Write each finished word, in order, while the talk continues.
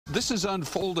this has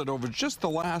unfolded over just the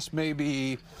last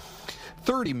maybe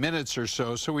 30 minutes or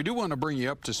so, so we do want to bring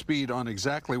you up to speed on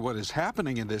exactly what is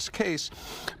happening in this case,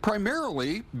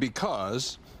 primarily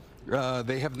because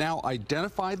they have now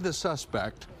identified the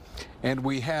suspect, and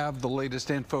we have the latest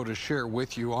info to share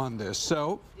with you on this.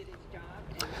 So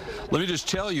let me just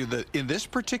tell you that in this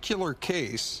particular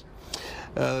case,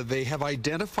 they have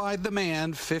identified the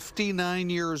man, 59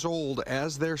 years old,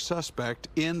 as their suspect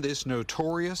in this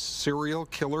notorious serial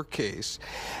killer case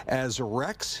as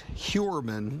Rex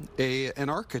Heuermann, an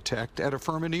architect at a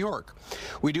firm in New York.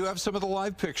 We do have some of the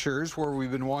live pictures where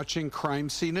we've been watching crime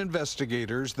scene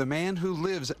investigators. The man who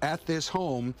lives at this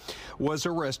home was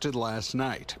arrested last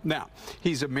night. Now,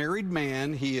 he's a married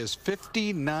man. He is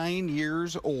 59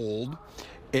 years old.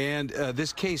 And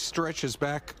this case stretches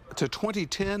back to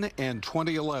 2010 and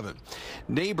 2011.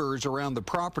 Neighbors around the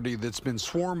property that's been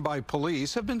swarmed by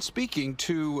police have been speaking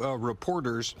to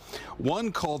reporters.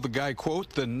 One called the guy,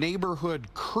 quote, the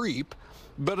neighborhood creep,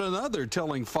 but another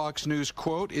telling Fox News,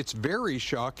 quote, it's very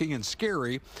shocking and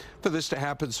scary for this to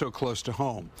happen so close to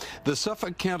home. The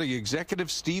Suffolk County Executive,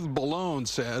 Steve Ballone,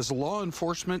 says law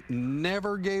enforcement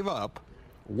never gave up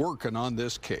working on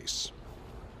this case.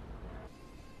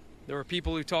 There were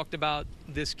people who talked about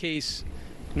this case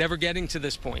never getting to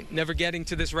this point, never getting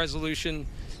to this resolution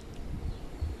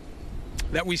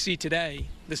that we see today,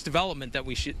 this development that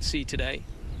we see today.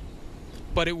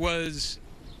 But it was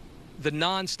the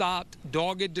nonstop,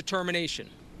 dogged determination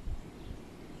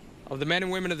of the men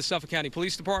and women of the Suffolk County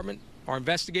Police Department, our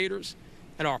investigators,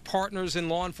 and our partners in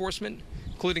law enforcement,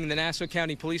 including the Nassau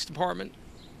County Police Department.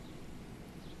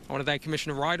 I want to thank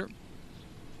Commissioner Ryder.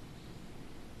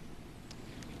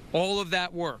 All of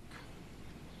that work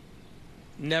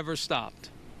never stopped.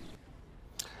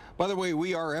 By the way,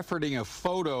 we are efforting a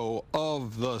photo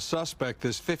of the suspect,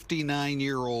 this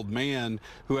 59-year-old man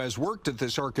who has worked at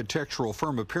this architectural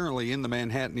firm, apparently in the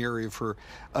Manhattan area, for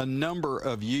a number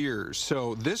of years.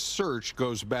 So this search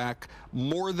goes back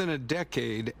more than a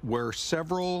decade, where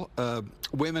several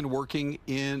women working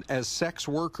as sex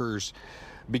workers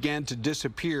began to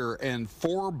disappear, and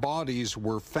 4 bodies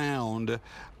were found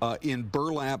in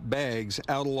burlap bags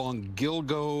out along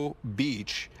Gilgo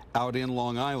Beach out in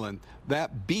Long Island.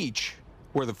 That beach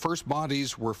where the first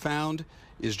bodies were found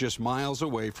is just miles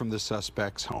away from the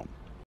suspect's home.